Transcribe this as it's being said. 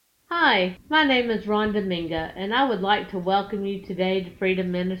Hi, my name is Ron Dominga, and I would like to welcome you today to Freedom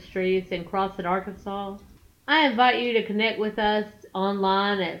Ministries in Crossett, Arkansas. I invite you to connect with us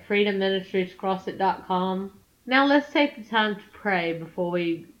online at freedomministriescrossett.com. Now let's take the time to pray before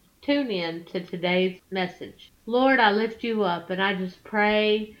we tune in to today's message. Lord, I lift you up, and I just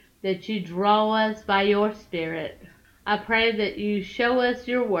pray that you draw us by your Spirit. I pray that you show us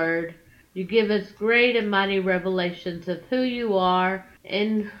your word. You give us great and mighty revelations of who you are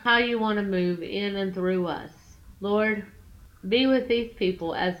and how you want to move in and through us. Lord, be with these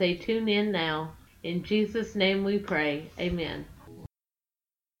people as they tune in now. In Jesus' name we pray. Amen.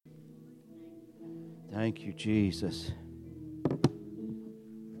 Thank you, Jesus.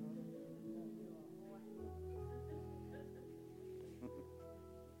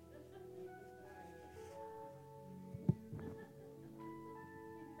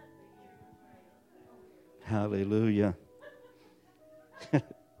 Hallelujah.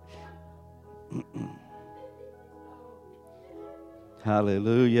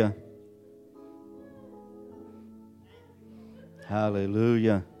 Hallelujah.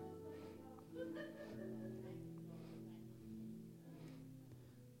 Hallelujah.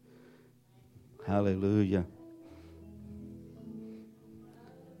 Hallelujah.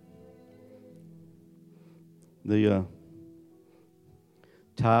 The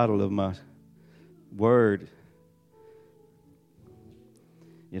title of my word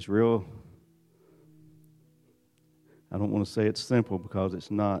is real. I don't want to say it's simple because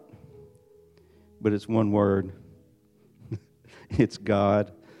it's not, but it's one word. It's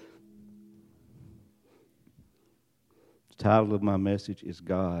God. The title of my message is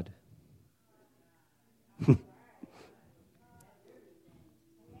God.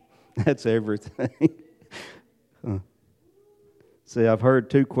 That's everything. See, I've heard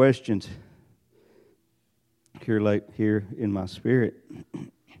two questions here in my spirit.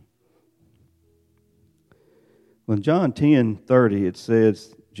 When John 10:30, it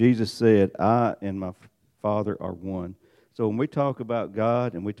says, Jesus said, I and my Father are one. So when we talk about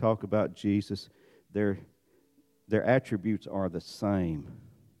God and we talk about Jesus, their attributes are the same.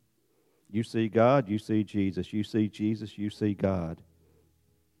 You see God, you see Jesus. You see Jesus, you see God.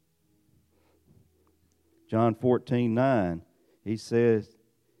 John 14:9, he says,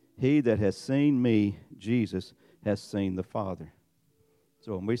 he that has seen me, Jesus, has seen the Father.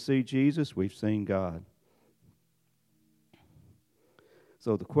 So when we see Jesus, we've seen God.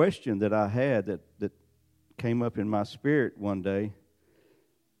 So the question that I had that came up in my spirit one day,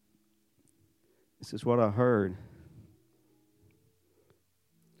 this is what I heard.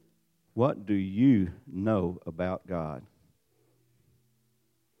 What do you know about God?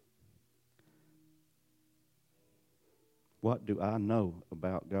 What do I know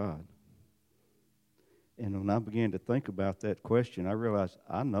about God? And when I began to think about that question, I realized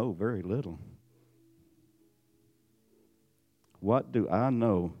I know very little. What do I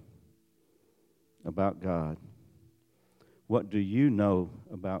know about God? What do you know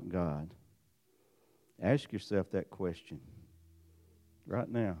about God? Ask yourself that question right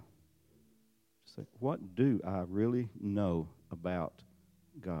now. Say, what do I really know about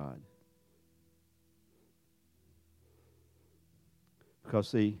God? Because,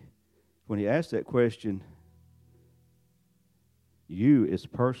 see, when you ask that question, you is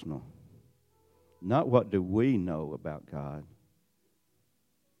personal. Not what do we know about God.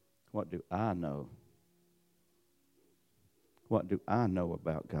 What do I know? What do I know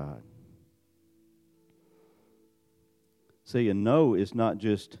about God? See, a know is not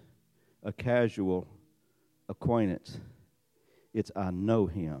just a casual acquaintance. It's I know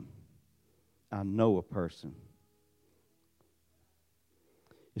him. I know a person.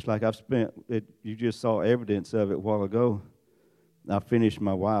 It's like I've spent it. You just saw evidence of it a while ago. I finished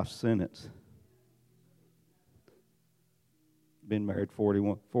my wife's sentence. Been married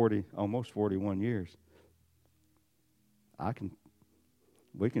almost 41 years.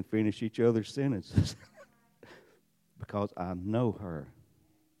 We can finish each other's sentences because I know her.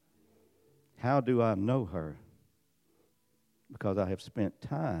 How do I know her? Because I have spent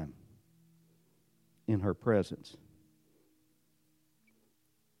time in her presence.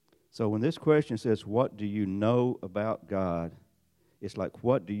 So when this question says, what do you know about God? It's like,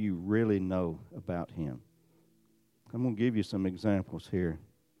 what do you really know about him? I'm going to give you some examples here.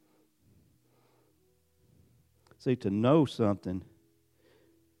 See, to know something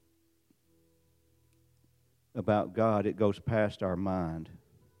about God, it goes past our mind.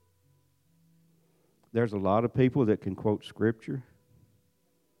 There's a lot of people that can quote Scripture.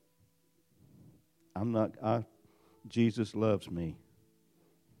 Jesus loves me.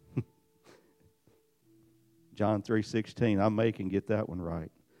 John 3:16, I may can get that one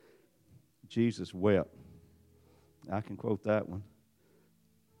right. Jesus wept. I can quote that one.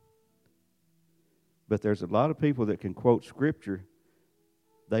 But there's a lot of people that can quote Scripture.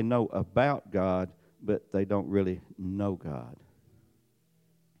 They know about God, but they don't really know God.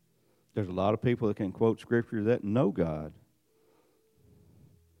 There's a lot of people that can quote Scripture that know God.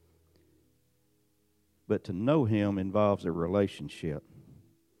 But to know Him involves a relationship.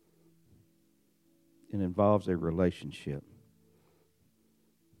 It involves a relationship.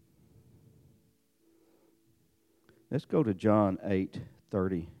 Let's go to John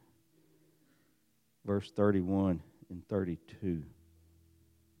 8:30, verse 31 and 32.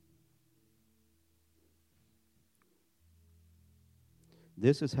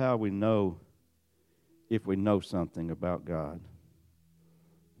 This is how we know if we know something about God.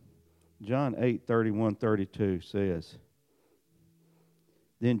 John 8:31, 32 says,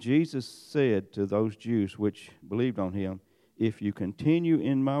 Then Jesus said to those Jews which believed on him, If you continue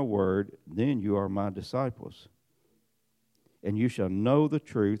in my word, then you are my disciples. And you shall know the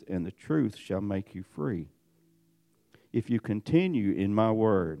truth, and the truth shall make you free. If you continue in my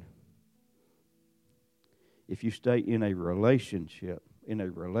word, if you stay in a relationship, in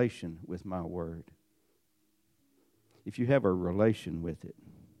a relation with my word, if you have a relation with it,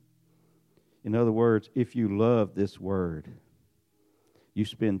 in other words, if you love this word, you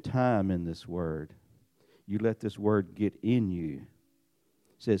spend time in this word, you let this word get in you,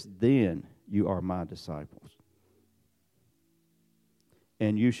 it says, then you are my disciples.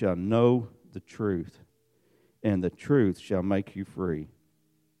 And you shall know the truth, and the truth shall make you free.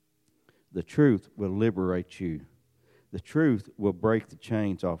 The truth will liberate you. The truth will break the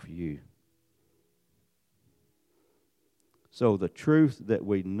chains off of you. So the truth that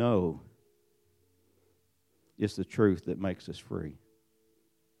we know is the truth that makes us free.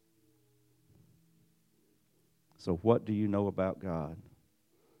 So what do you know about God?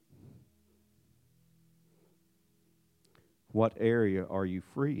 What area are you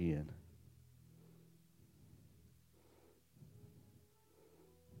free in?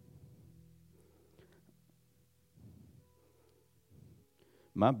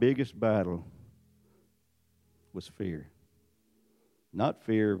 My biggest battle was fear. Not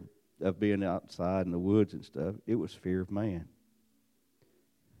fear of being outside in the woods and stuff. It was fear of man.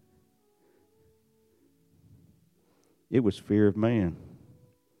 It was fear of man.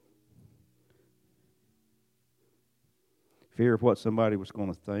 Fear of what somebody was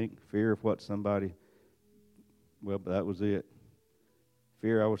going to think. Fear of what somebody, well, that was it.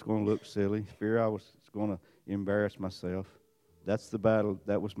 Fear I was going to look silly. Fear I was going to embarrass myself. That's the battle.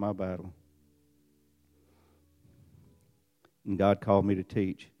 That was my battle. And God called me to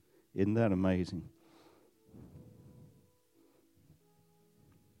teach. Isn't that amazing?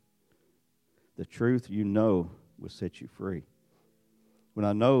 The truth you know will set you free. When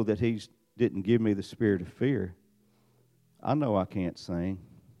I know that He didn't give me the spirit of fear, I know I can't sing.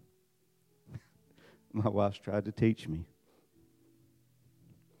 My wife's tried to teach me.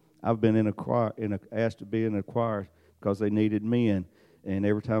 I've been in a choir, asked to be in a choir because they needed men, and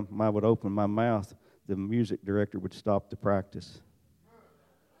every time I would open my mouth, the music director would stop the practice.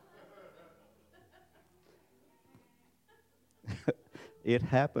 It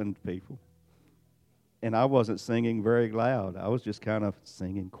happened, people. And I wasn't singing very loud. I was just kind of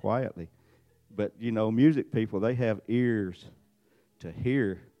singing quietly. But, you know, music people, they have ears to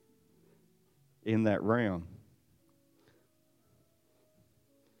hear in that realm.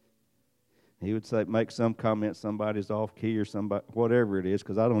 He would say, make some comment, somebody's off key or somebody, whatever it is,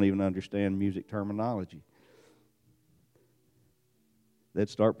 because I don't even understand music terminology. They'd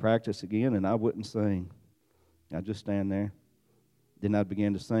start practice again, and I wouldn't sing. I'd just stand there. Then I'd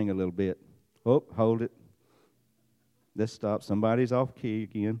begin to sing a little bit. Oh, hold it. Let's stop. Somebody's off key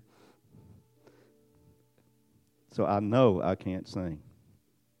again. So I know I can't sing.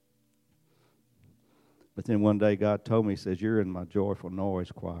 But then one day God told me, He says, you're in my joyful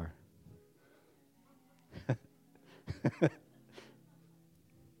noise choir.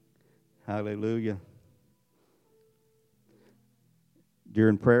 Hallelujah.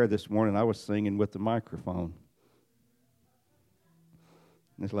 During prayer this morning, I was singing with the microphone.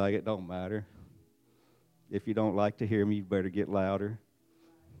 It's like, it don't matter. If you don't like to hear me, you better get louder.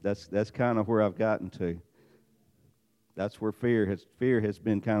 That's kind of where I've gotten to. That's where fear has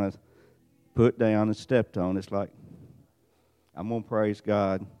been kind of put down and stepped on. It's like, I'm going to praise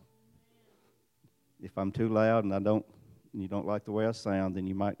God. If I'm too loud and you don't like the way I sound, then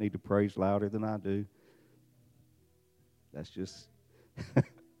you might need to praise louder than I do. That's just...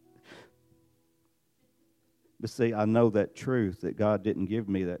 But see, I know that truth, that God didn't give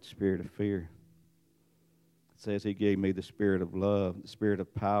me that spirit of fear. It says He gave me the spirit of love, the spirit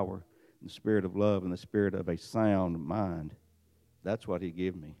of power, the spirit of love, and the spirit of a sound mind. That's what he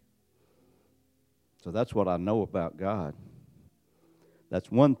gave me. So that's what I know about God.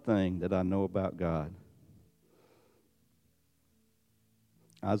 That's one thing that I know about God.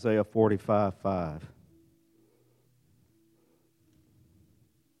 Isaiah 45:5.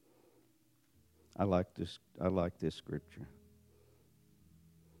 I like this scripture.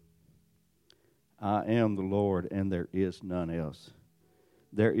 I am the Lord, and there is none else.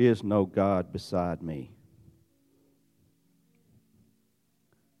 There is no God beside me.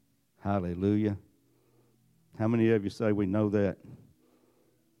 Hallelujah. How many of you say we know that?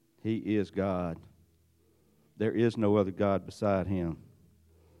 He is God. There is no other God beside him.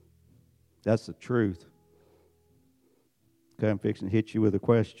 That's the truth. Okay, I'm fixing to hit you with a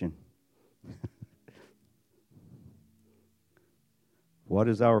question. What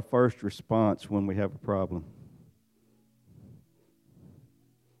is our first response when we have a problem?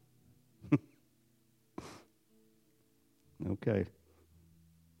 Okay.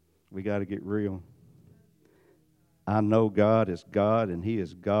 We got to get real. I know God is God, and he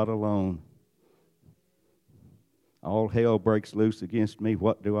is God alone. All hell breaks loose against me.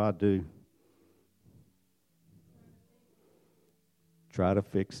 What do? Try to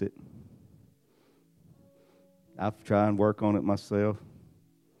fix it. I've tried and work on it myself.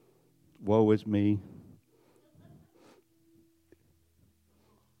 Woe is me.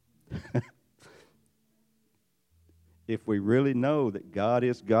 If we really know that God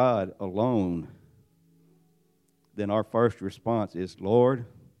is God alone, then our first response is, Lord,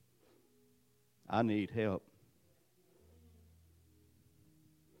 I need help.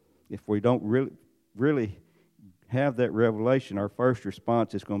 If we don't really have that revelation, our first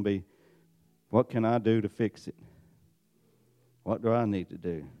response is going to be, what can I do to fix it? What do I need to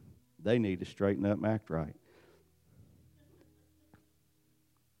do? They need to straighten up and act right.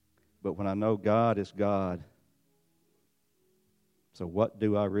 But when I know God is God, so what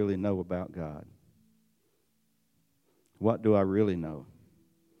do I really know about God? What do I really know?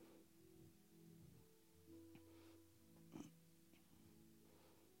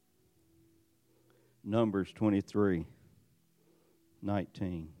 Numbers 23:19.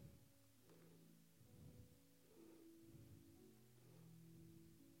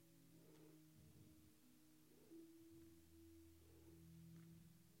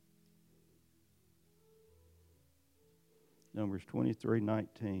 Numbers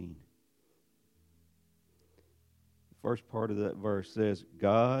 23:19. The first part of that verse says,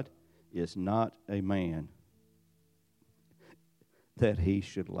 God is not a man that he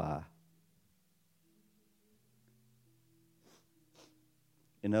should lie.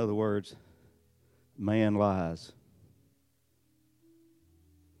 In other words, man lies.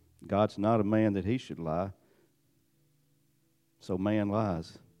 God's not a man that he should lie, so man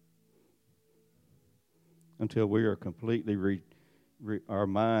lies. Until we are completely, our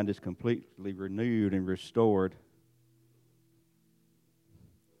mind is completely renewed and restored,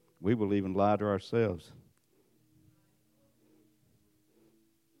 we will even lie to ourselves.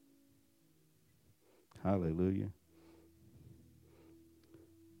 Hallelujah.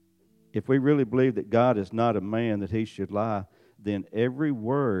 If we really believe that God is not a man that he should lie, then every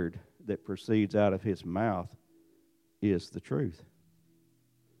word that proceeds out of his mouth is the truth.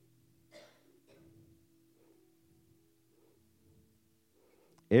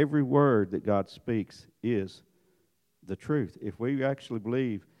 Every word that God speaks is the truth. If we actually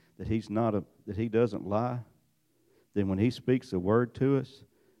believe that that he doesn't lie, then when he speaks a word to us,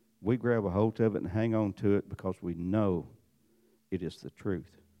 we grab a hold of it and hang on to it because we know it is the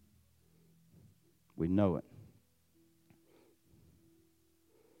truth. We know it.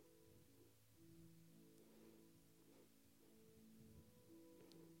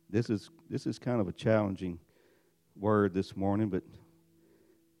 This is kind of a challenging word this morning, but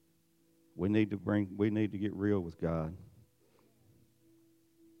we need to get real with God.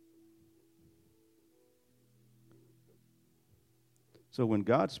 So when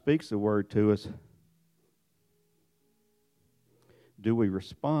God speaks a word to us, do we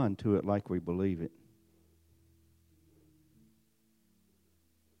respond to it like we believe it?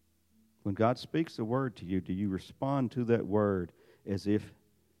 When God speaks a word to you, do you respond to that word as if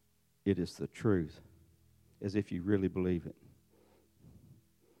it is the truth, as if you really believe it?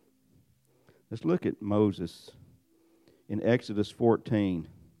 Let's look at Moses in Exodus 14.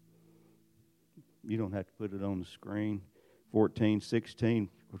 You don't have to put it on the screen. 14:16,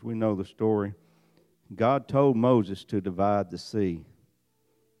 because we know the story. God told Moses to divide the sea.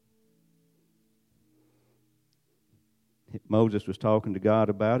 Moses was talking to God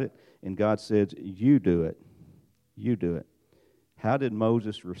about it, and God said, you do it. You do it. How did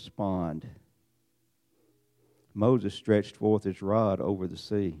Moses respond? Moses stretched forth his rod over the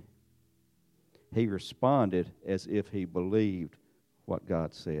sea. He responded as if he believed what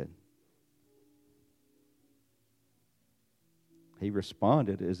God said. He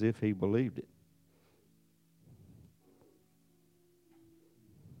responded as if he believed it.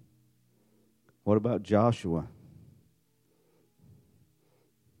 What about Joshua?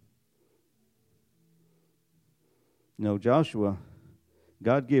 Joshua,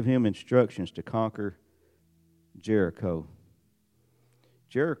 God gave him instructions to conquer Jericho.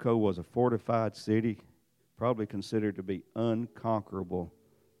 Jericho was a fortified city, probably considered to be unconquerable.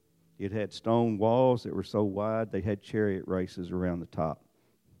 It had stone walls that were so wide they had chariot races around the top.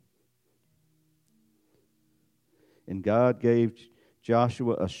 And God gave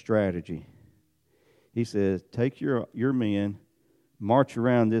Joshua a strategy. He says, take your men, march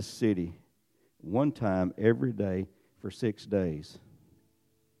around this city one time every day for 6 days.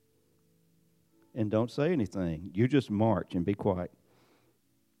 And don't say anything. You just march and be quiet.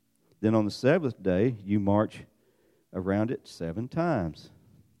 Then on the seventh day, you march around it 7 times.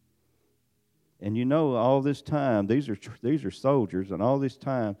 And all this time, these are soldiers, and all this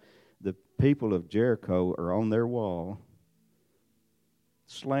time, the people of Jericho are on their wall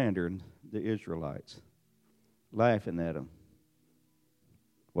slandering the Israelites, laughing at them.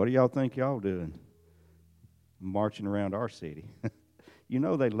 What do y'all think y'all doing? Marching around our city. They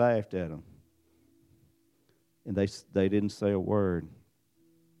laughed at them. And they didn't say a word.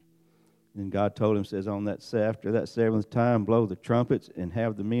 And God told him, says, after that 7th time, blow the trumpets and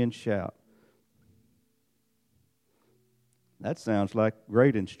have the men shout. That sounds like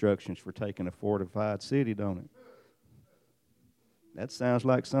great instructions for taking a fortified city, don't it? That sounds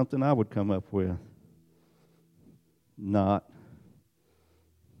like something I would come up with. Not.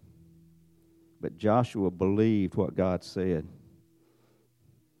 But Joshua believed what God said.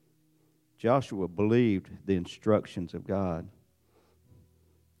 Joshua believed the instructions of God.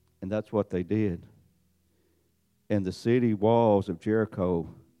 And that's what they did. And the city walls of Jericho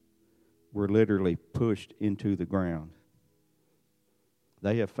were literally pushed into the ground.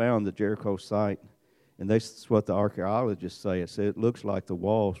 They have found the Jericho site, and that's what the archaeologists say. It looks like the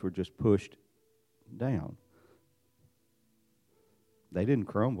walls were just pushed down. They didn't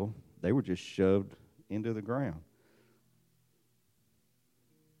crumble. They were just shoved into the ground.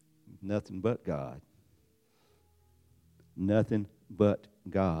 Nothing but God. Nothing but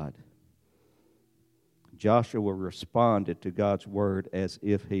God. Joshua responded to God's word as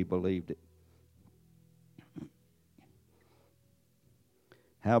if he believed it.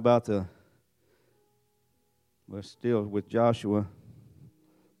 How about still with Joshua,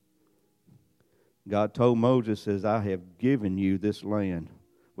 God told Moses, says, I have given you this land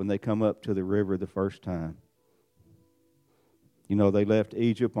when they come up to the river the first time. They left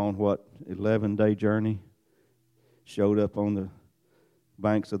Egypt on 11-day journey, showed up on the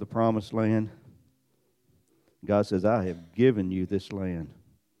banks of the promised land. God says, I have given you this land.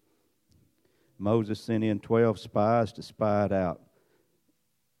 Moses sent in 12 spies to spy it out.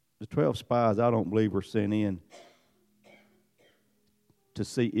 The 12 spies, I don't believe, were sent in to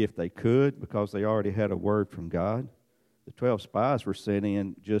see if they could, because they already had a word from God. The 12 spies were sent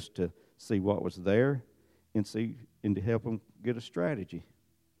in just to see what was there and to help them get a strategy.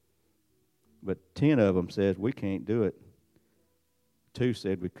 But 10 of them said, we can't do it. 2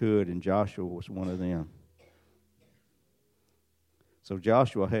 said we could, and Joshua was one of them. So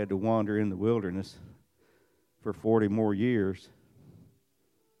Joshua had to wander in the wilderness for 40 more years,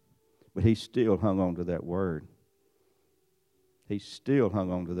 but he still hung on to that word. He still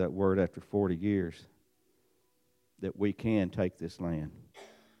hung on to that word after 40 years that we can take this land.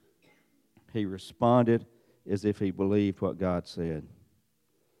 He responded as if he believed what God said.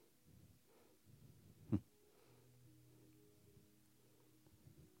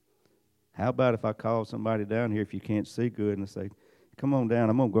 How about if I call somebody down here if you can't see good and say, come on down,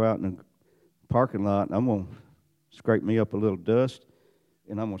 I'm going to go out in the parking lot and I'm going to scrape me up a little dust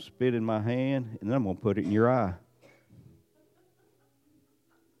and I'm going to spit in my hand and then I'm going to put it in your eye.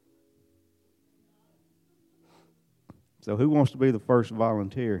 So who wants to be the first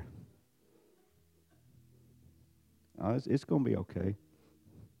volunteer? It's going to be okay.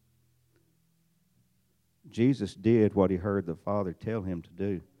 Jesus did what he heard the Father tell him to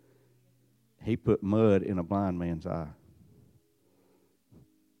do. He put mud in a blind man's eye.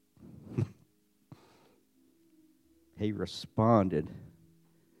 He responded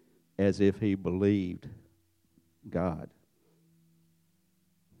as if he believed God.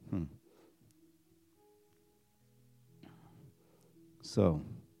 So,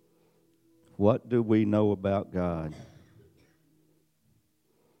 what do we know about God?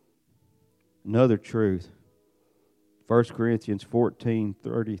 Another truth. 1 Corinthians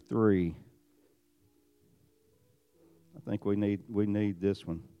 14:33. I think we need this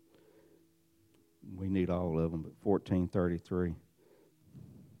one. We need all of them, but 14:33.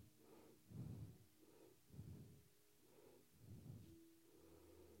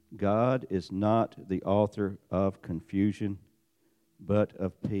 God is not the author of confusion, but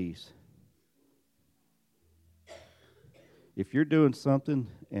of peace. If you're doing something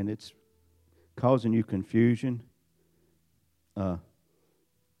and it's causing you confusion, you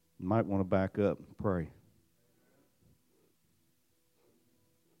might want to back up and pray.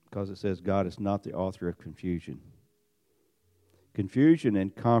 Because it says God is not the author of confusion. Confusion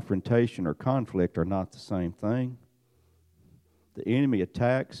and confrontation or conflict are not the same thing. The enemy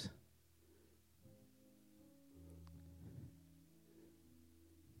attacks.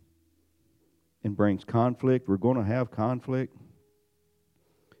 And brings conflict. We're going to have conflict.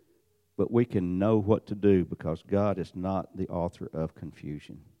 But we can know what to do because God is not the author of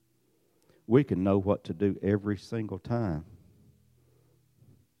confusion. We can know what to do every single time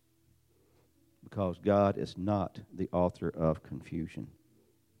because God is not the author of confusion.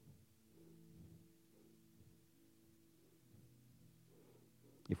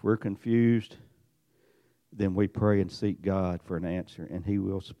 If we're confused, then we pray and seek God for an answer, and He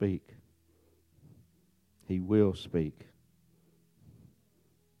will speak. He will speak.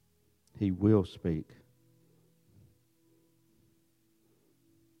 He will speak.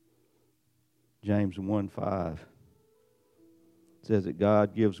 James 1:5 says that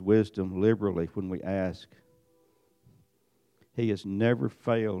God gives wisdom liberally when we ask. He has never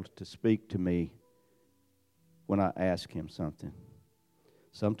failed to speak to me when I ask Him something.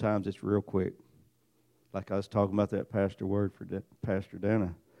 Sometimes it's real quick. Like I was talking about that pastor word for Pastor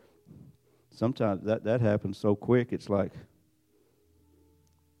Dana. Sometimes that happens so quick, it's like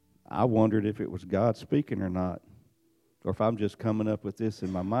I wondered if it was God speaking or not, or if I'm just coming up with this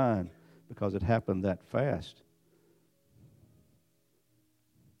in my mind because it happened that fast.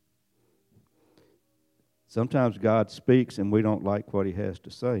 Sometimes God speaks and we don't like what He has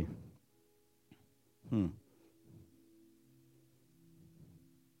to say.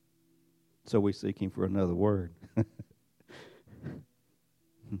 So we seek Him for another word.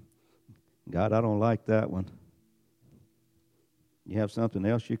 God, I don't like that one. You have something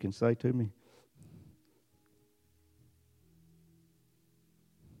else you can say to me?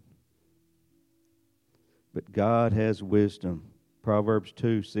 But God has wisdom. Proverbs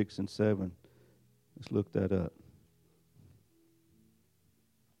 2:6-7. Let's look that up.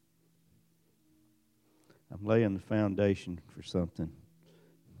 I'm laying the foundation for something.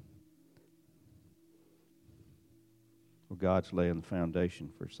 Or God's laying the foundation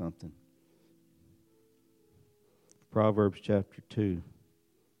for something. Proverbs chapter 2.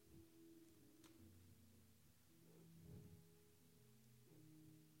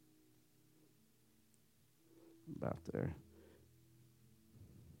 About there.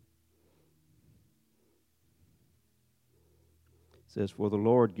 It says, "For the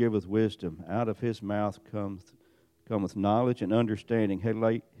Lord giveth wisdom, out of His mouth cometh knowledge and understanding.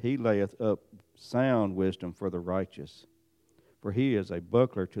 He layeth up sound wisdom for the righteous. For He is a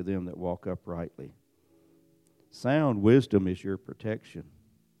buckler to them that walk uprightly." Sound wisdom is your protection.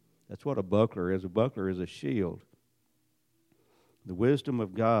 That's what a buckler is. A buckler is a shield. The wisdom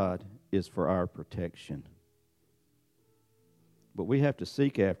of God is for our protection. But we have to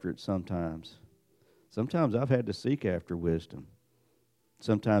seek after it sometimes. Sometimes I've had to seek after wisdom.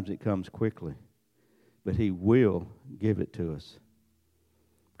 Sometimes it comes quickly. But He will give it to us.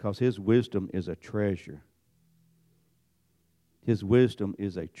 Because His wisdom is a treasure. His wisdom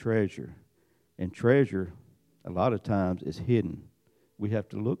is a treasure. And treasure, a lot of times, is hidden. We have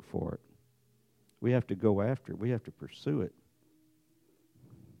to look for it. We have to go after it. We have to pursue it.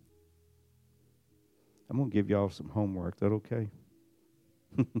 I'm going to give y'all some homework. Is that okay?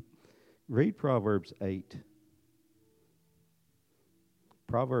 Read Proverbs 8.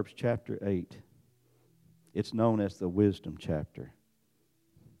 Proverbs chapter 8. It's known as the wisdom chapter.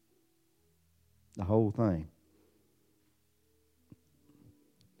 The whole thing.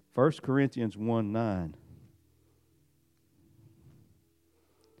 1 Corinthians 1:9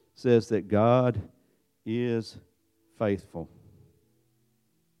 says that God is faithful.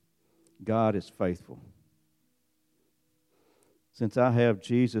 God is faithful. Since I have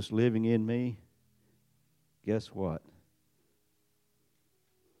Jesus living in me, guess what?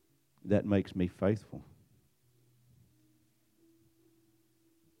 That makes me faithful.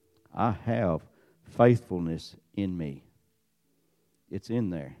 I have faithfulness in me. It's in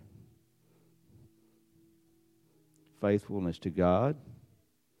there. Faithfulness to God,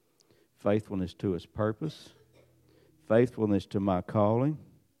 faithfulness to His purpose, faithfulness to my calling,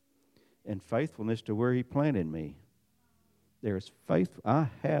 and faithfulness to where He planted me. There's faith. I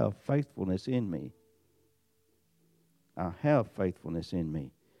have faithfulness in me. I have faithfulness in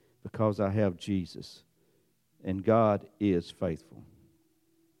me because I have Jesus, and God is faithful.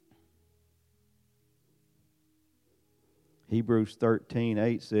 Hebrews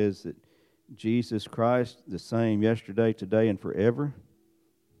 13:8 says that Jesus Christ, the same yesterday, today, and forever.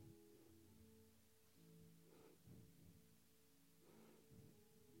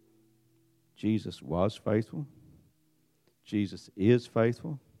 Jesus was faithful. Jesus is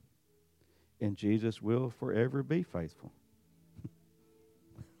faithful. And Jesus will forever be faithful.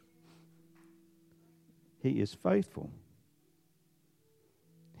 He is faithful.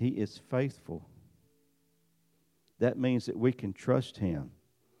 He is faithful. That means that we can trust Him.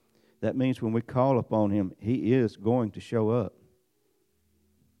 That means when we call upon Him, He is going to show up.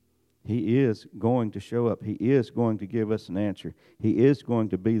 He is going to show up. He is going to give us an answer. He is going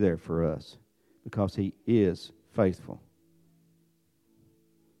to be there for us because He is faithful.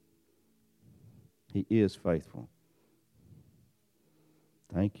 He is faithful.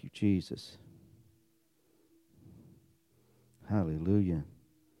 Thank you, Jesus. Hallelujah.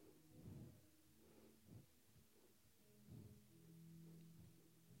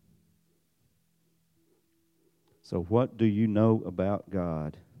 So what do you know about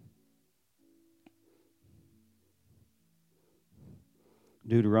God?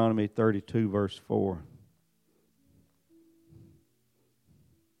 Deuteronomy 32, verse 4.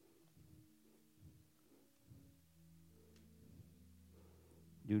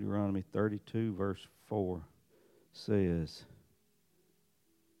 Deuteronomy 32, verse 4 says,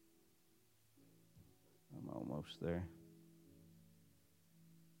 I'm almost there.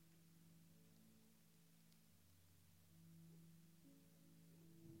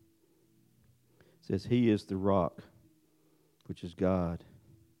 It says, He is the rock, which is God.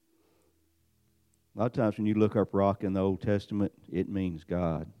 A lot of times when you look up rock in the Old Testament, it means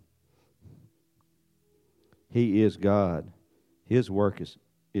God. He is God. His work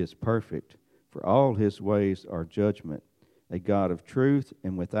is perfect, for all His ways are judgment, a God of truth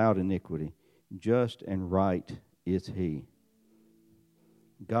and without iniquity. Just and right is He.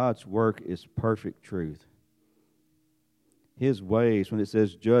 God's work is perfect truth. His ways, when it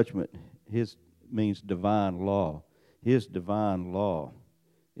says judgment, His means divine law. His divine law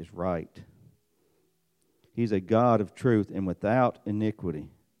is right. He's a God of truth and without iniquity,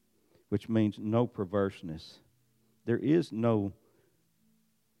 which means no perverseness. There is no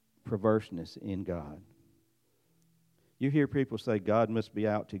perverseness in God. You hear people say, God must be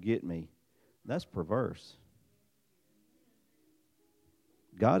out to get me. That's perverse.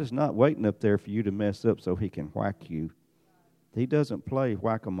 God is not waiting up there for you to mess up so He can whack you. He doesn't play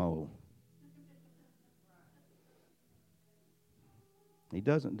whack-a-mole. He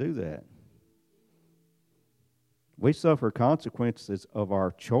doesn't do that. We suffer consequences of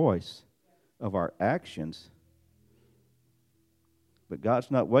our choice, of our actions. But God's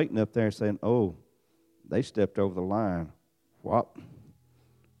not waiting up there saying, oh, they stepped over the line. Whop.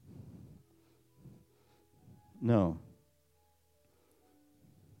 No.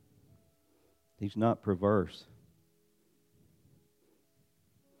 He's not perverse.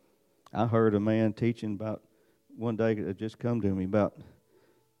 I heard a man teaching about, one day it just come to me about,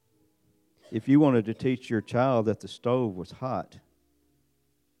 if you wanted to teach your child that the stove was hot,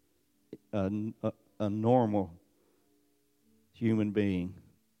 a normal human being,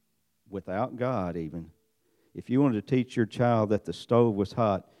 without God even, if you wanted to teach your child that the stove was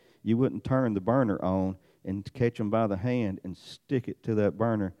hot, you wouldn't turn the burner on and catch them by the hand and stick it to that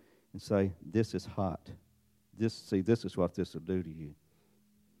burner and say, this is hot. This is what this will do to you.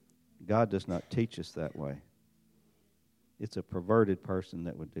 God does not teach us that way. It's a perverted person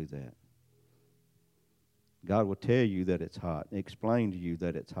that would do that. God will tell you that it's hot, explain to you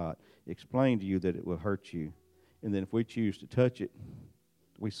that it's hot, explain to you that it will hurt you. And then if we choose to touch it,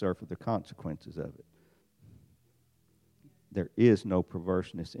 we suffer the consequences of it. There is no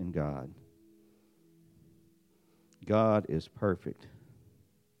perverseness in God. God is perfect.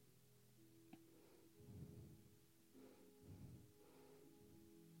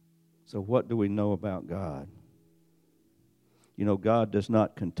 So what do we know about God? You know, God does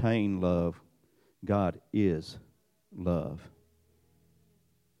not contain love. God is love.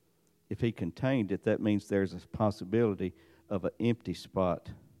 If He contained it, that means there's a possibility of an empty spot.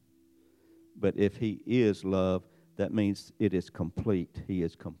 But if He is love, that means it is complete. He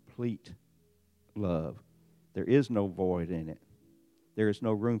is complete love. There is no void in it. There is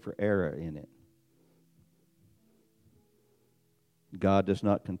no room for error in it. God does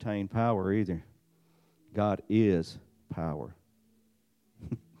not contain power either. God is power.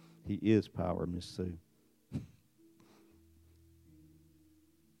 He is power, Miss Sue.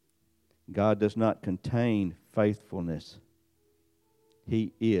 God does not contain faithfulness.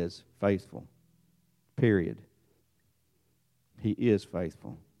 He is faithful. Period. He is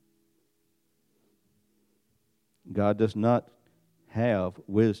faithful. God does not have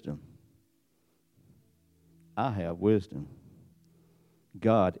wisdom. I have wisdom.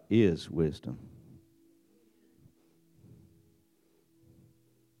 God is wisdom.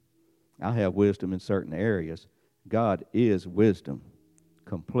 I have wisdom in certain areas. God is wisdom,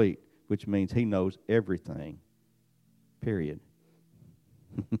 complete, which means He knows everything. Period.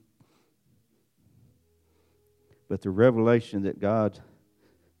 But the revelation that God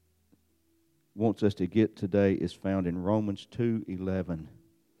wants us to get today is found in Romans 2:11.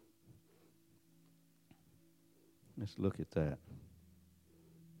 Let's look at that.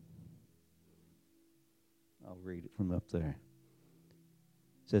 I'll read it from up there.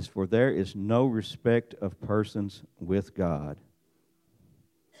 It says, "For there is no respect of persons with God."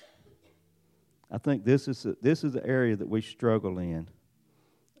 I think this is the area that we struggle in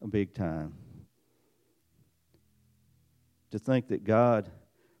a big time. To think that God,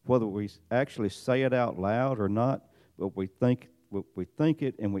 whether we actually say it out loud or not, but we think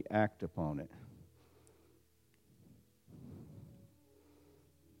it and we act upon it.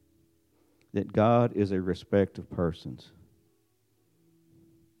 That God is a respect of persons.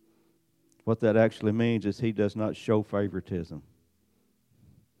 What that actually means is He does not show favoritism.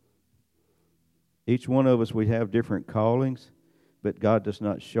 Each one of us, we have different callings, but God does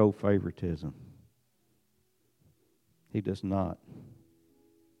not show favoritism. He does not.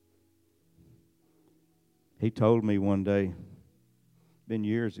 He told me one day, been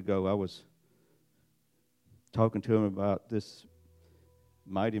years ago, I was talking to him about this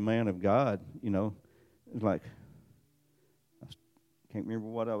mighty man of God, It's like, I can't remember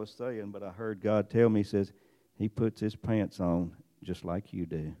what I was saying, but I heard God tell me, He says, He puts His pants on just like you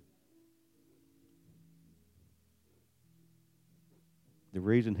do. The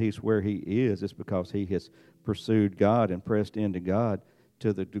reason He's where He is because He has pursued God and pressed into God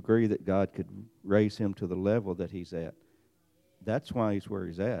to the degree that God could raise him to the level that he's at. That's why He's where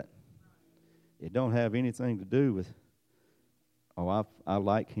He's at. It don't have anything to do with, I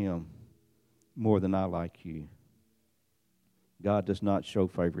like him more than I like you. God does not show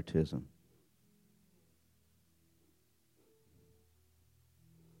favoritism.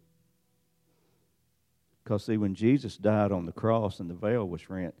 Because, see, when Jesus died on the cross and the veil was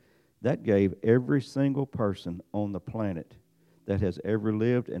rent, that gave every single person on the planet that has ever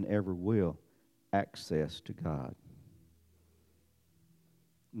lived and ever will access to God.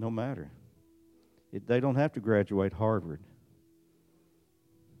 No matter. They don't have to graduate Harvard.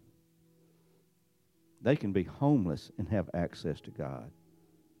 They can be homeless and have access to God.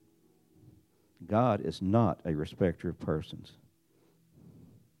 God is not a respecter of persons.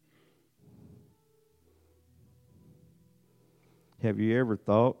 Have you ever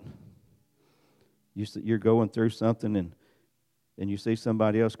thought you're going through something and you see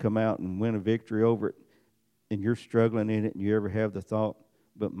somebody else come out and win a victory over it and you're struggling in it, and you ever have the thought,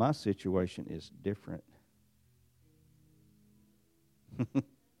 but my situation is different?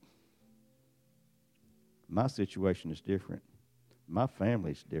 My situation is different. My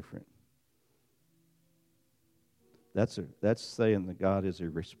family's different. That's saying that God is a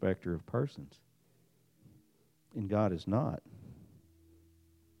respecter of persons. And God is not.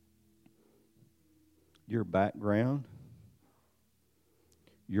 Your background,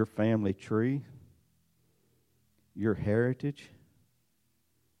 your family tree, your heritage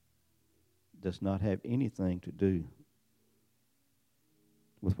does not have anything to do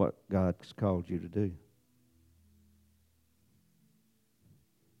with what God's called you to do.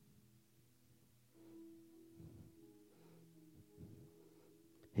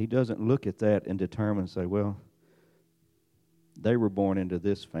 He doesn't look at that and determine and say, well, they were born into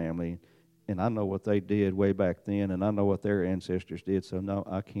this family, and I know what they did way back then, and I know what their ancestors did, so no,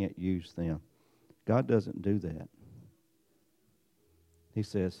 I can't use them. God doesn't do that. He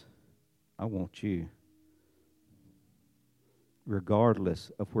says, I want you,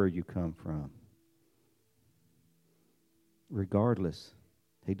 regardless of where you come from. Regardless.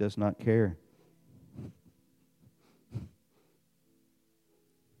 He does not care.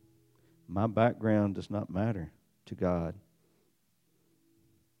 My background does not matter to God.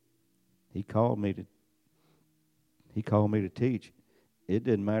 He called me to teach. It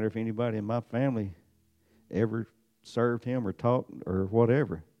didn't matter if anybody in my family ever served Him or taught or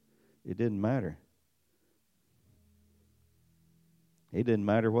whatever. It didn't matter. It didn't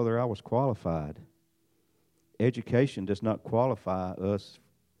matter whether I was qualified. Education does not qualify us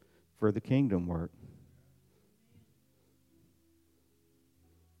for the kingdom work.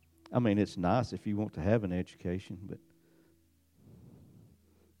 I mean, it's nice if you want to have an education,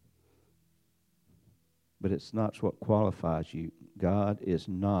 but it's not what qualifies you. God is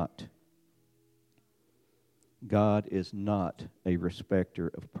not a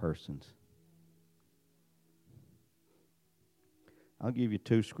respecter of persons. I'll give you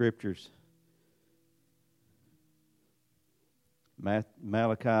two scriptures.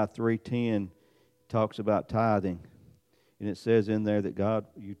 Malachi 3:10 talks about tithing. And it says in there that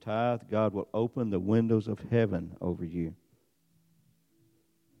you tithe, God will open the windows of heaven over you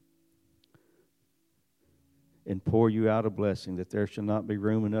and pour you out a blessing that there shall not be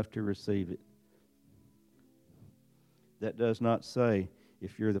room enough to receive it. That does not say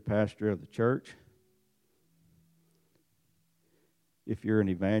if you're the pastor of the church, if you're an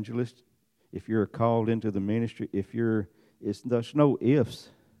evangelist, if you're called into the ministry, there's no ifs.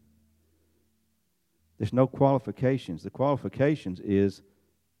 There's no qualifications. The qualifications is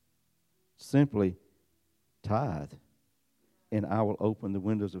simply tithe, and I will open the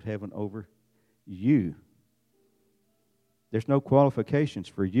windows of heaven over you. There's no qualifications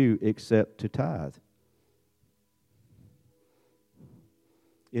for you except to tithe.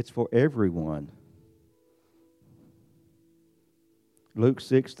 It's for everyone. Luke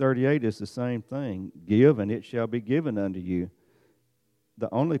 6:38 is the same thing. Give, and it shall be given unto you.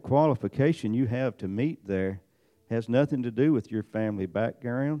 The only qualification you have to meet there has nothing to do with your family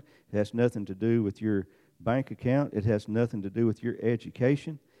background. It has nothing to do with your bank account. It has nothing to do with your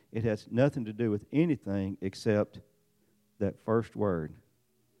education. It has nothing to do with anything except that first word.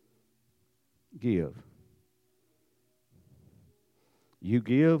 Give. You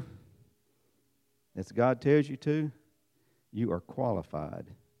give, as God tells you to, you are qualified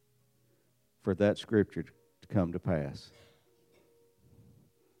for that scripture to come to pass.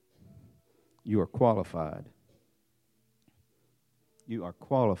 You are qualified. You are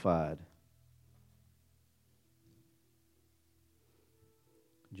qualified.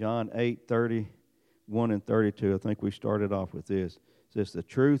 John 8:31 and 32, I think we started off with this. It says, the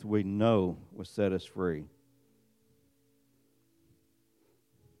truth we know will set us free.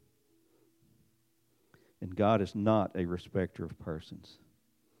 And God is not a respecter of persons.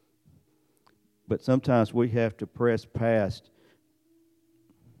 But sometimes we have to press past.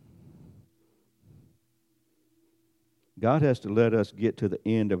 God has to let us get to the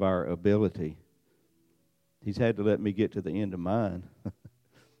end of our ability. He's had to let me get to the end of mine.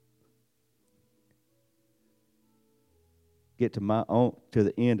 Get to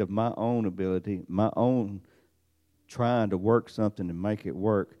the end of my own ability, my own trying to work something and make it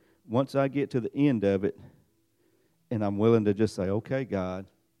work. Once I get to the end of it, and I'm willing to just say, okay, God,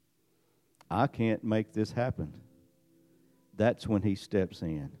 I can't make this happen. That's when He steps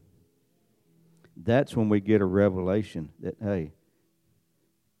in. That's when we get a revelation that, hey,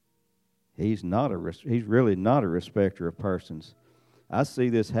 He's really not a respecter of persons. I see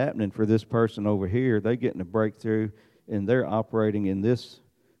this happening for this person over here. They're getting a breakthrough, and they're operating in this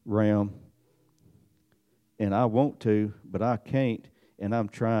realm. And I want to, but I can't, and I'm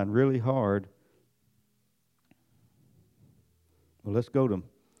trying really hard. Well, let's go to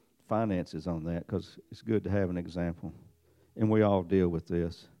finances on that, because it's good to have an example. And we all deal with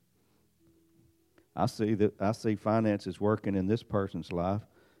this. I see finances working in this person's life.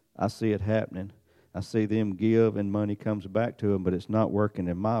 I see it happening. I see them give and money comes back to them, but it's not working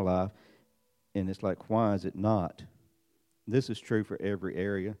in my life. And it's like, why is it not? This is true for every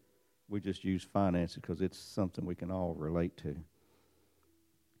area. We just use finances because it's something we can all relate to.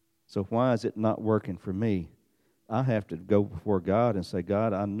 So why is it not working for me? I have to go before God and say,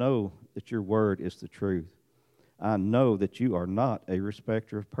 God, I know that your word is the truth. I know that you are not a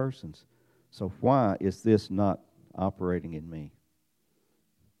respecter of persons. So why is this not operating in me?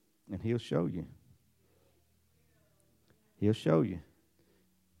 And He'll show you. He'll show you.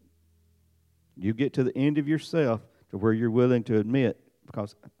 You get to the end of yourself to where you're willing to admit,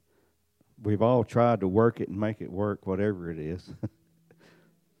 because we've all tried to work it and make it work, whatever it is.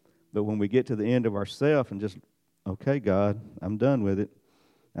 But when we get to the end of ourself and just, okay, God, I'm done with it.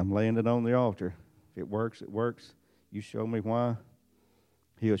 I'm laying it on the altar. If it works, it works. You show me why.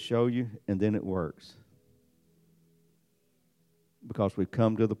 He'll show you, and then it works. Because we've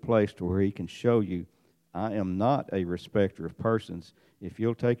come to the place to where He can show you, I am not a respecter of persons. If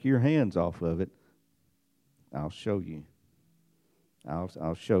you'll take your hands off of it, I'll show you.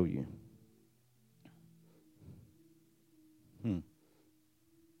 I'll show you.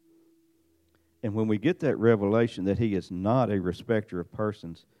 And when we get that revelation that he is not a respecter of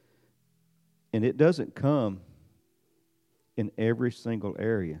persons, and it doesn't come in every single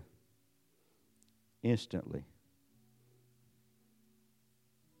area instantly.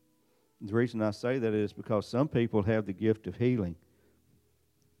 The reason I say that is because some people have the gift of healing.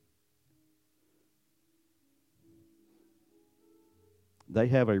 They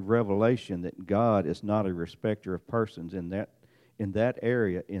have a revelation that God is not a respecter of persons in that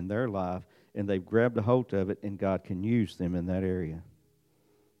area in their life, and they've grabbed a hold of it, and God can use them in that area.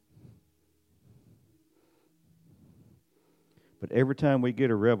 But every time we get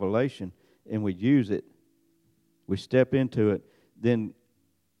a revelation and we use it, we step into it, then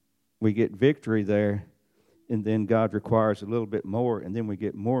we get victory there, and then God requires a little bit more, and then we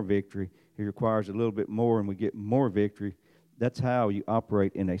get more victory. He requires a little bit more, and we get more victory. That's how you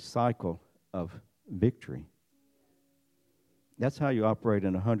operate in a cycle of victory. That's how you operate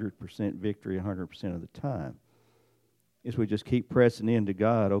in 100% victory 100% of the time. Is we just keep pressing into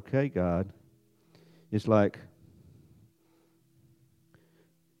God. Okay, God. It's like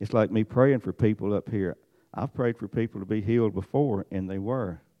me praying for people up here. I've prayed for people to be healed before, and they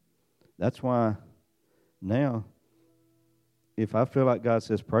were. That's why now, if I feel like God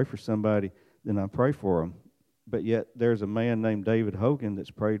says pray for somebody, then I pray for them. But yet there's a man named David Hogan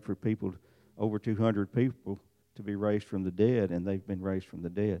that's prayed for people, over 200 people, to be raised from the dead, and they've been raised from the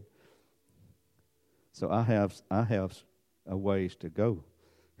dead. So I have a ways to go.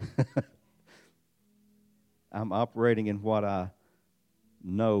 I'm operating in what I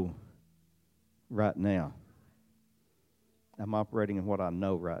know right now. I'm operating in what I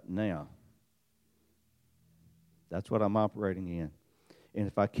know right now. That's what I'm operating in. And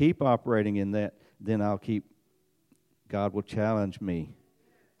if I keep operating in that, then God will challenge me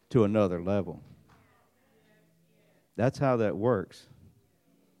to another level. That's how that works.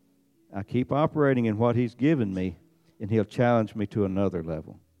 I keep operating in what He's given me, and He'll challenge me to another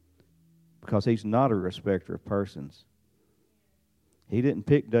level. Because He's not a respecter of persons. He didn't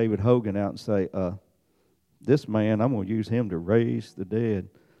pick David Hogan out and say, this man, I'm going to use him to raise the dead.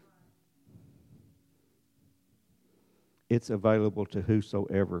 It's available to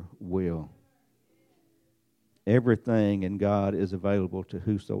whosoever will. Everything in God is available to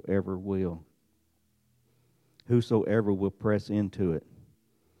whosoever will. Whosoever will press into it.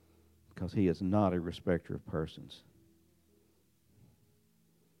 Because He is not a respecter of persons.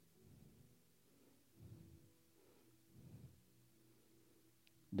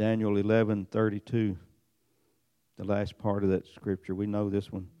 Daniel 11:32, the last part of that scripture. We know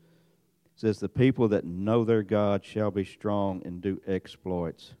this one. It says, the people that know their God shall be strong and do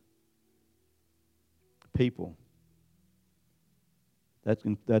exploits. People.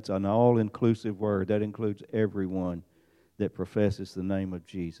 That's an all-inclusive word. That includes everyone that professes the name of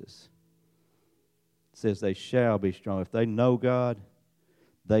Jesus. It says they shall be strong. If they know God,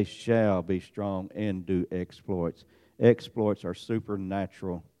 they shall be strong and do exploits. Exploits are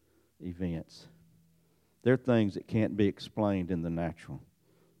supernatural events. They're things that can't be explained in the natural.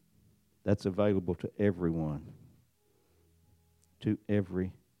 That's available to everyone. To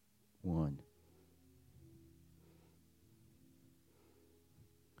everyone.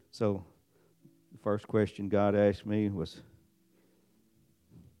 So, the first question God asked me was,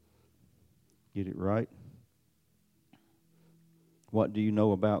 get it right? What do you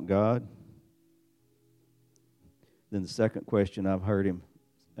know about God? Then the second question I've heard Him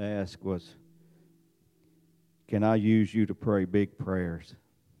ask was, can I use you to pray big prayers?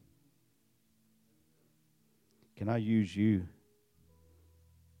 Can I use you?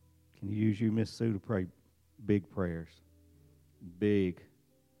 Can you use you, Miss Sue, to pray big prayers? Big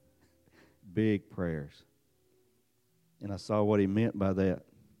prayers. And I saw what He meant by that.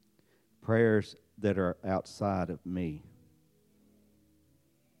 Prayers that are outside of me.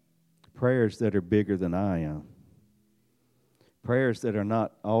 Prayers that are bigger than I am. Prayers that are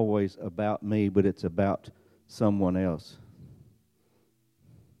not always about me, but it's about someone else.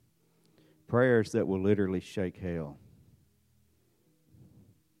 Prayers that will literally shake hell.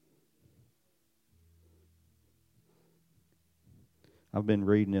 I've been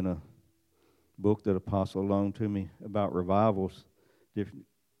reading in a book that Apostle loaned to me about revivals,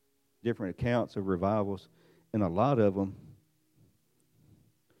 different accounts of revivals, and a lot of them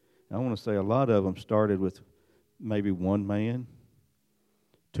started with maybe one man,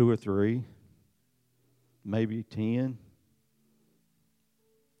 2 or 3, maybe 10.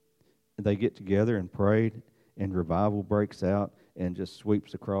 And they get together and prayed, and revival breaks out and just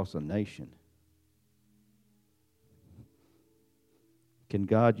sweeps across a nation. Can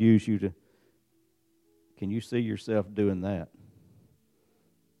God use you can you see yourself doing that?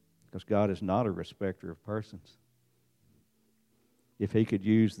 Because God is not a respecter of persons. If he could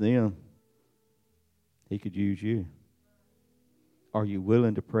use them, he could use you. Are you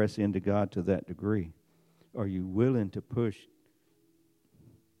willing to press into God to that degree? Are you willing to push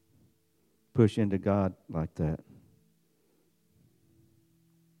into God like that?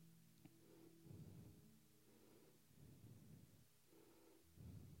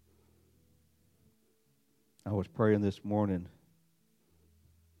 I was praying this morning,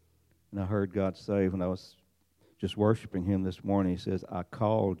 and I heard God say, when I was just worshiping him this morning, he says, I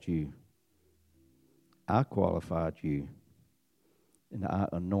called you, I qualified you, and I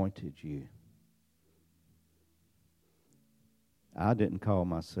anointed you. I didn't call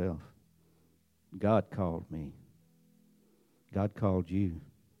myself. God called me. God called you.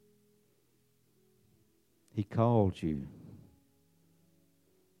 He called you.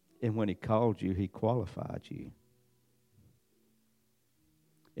 And when he called you, he qualified you.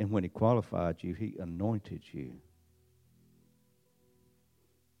 And when he qualified you, he anointed you.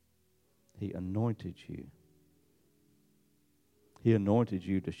 He anointed you. He anointed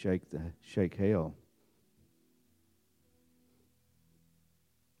you to shake hell.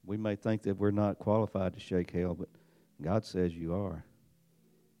 We may think that we're not qualified to shake hell, but God says you are.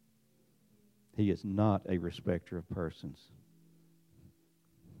 He is not a respecter of persons.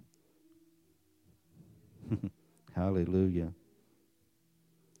 Hallelujah.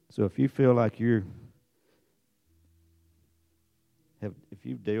 So if you feel like if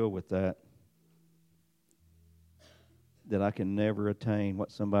you deal with that I can never attain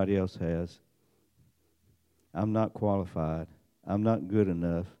what somebody else has, I'm not qualified, I'm not good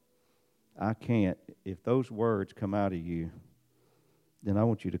enough, I can't. If those words come out of you, then I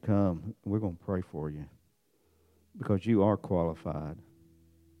want you to come. We're going to pray for you because you are qualified.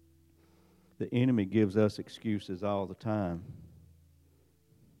 The enemy gives us excuses all the time.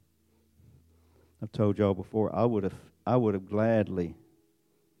 I've told y'all before, I would have gladly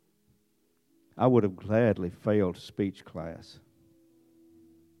failed speech class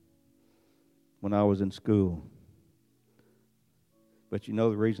when I was in school. But you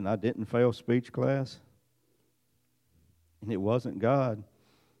know the reason I didn't fail speech class? And it wasn't God.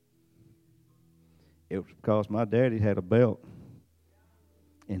 It was because my daddy had a belt,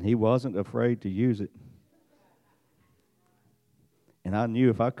 and he wasn't afraid to use it. And I knew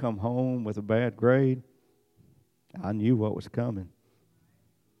if I come home with a bad grade, I knew what was coming.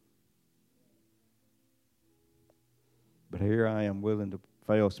 But here I am willing to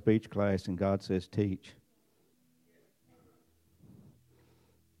fail speech class, and God says, teach.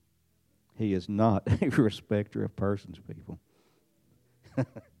 He is not a respecter of persons, people.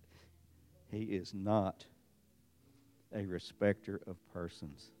 He is not a respecter of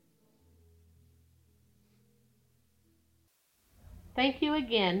persons. Thank you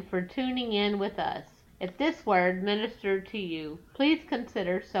again for tuning in with us. If this word ministered to you, please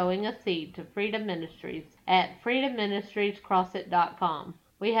consider sowing a seed to Freedom Ministries at freedomministriescrossit.com.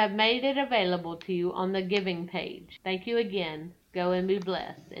 We have made it available to you on the giving page. Thank you again. Go and be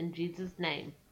blessed. In Jesus' name.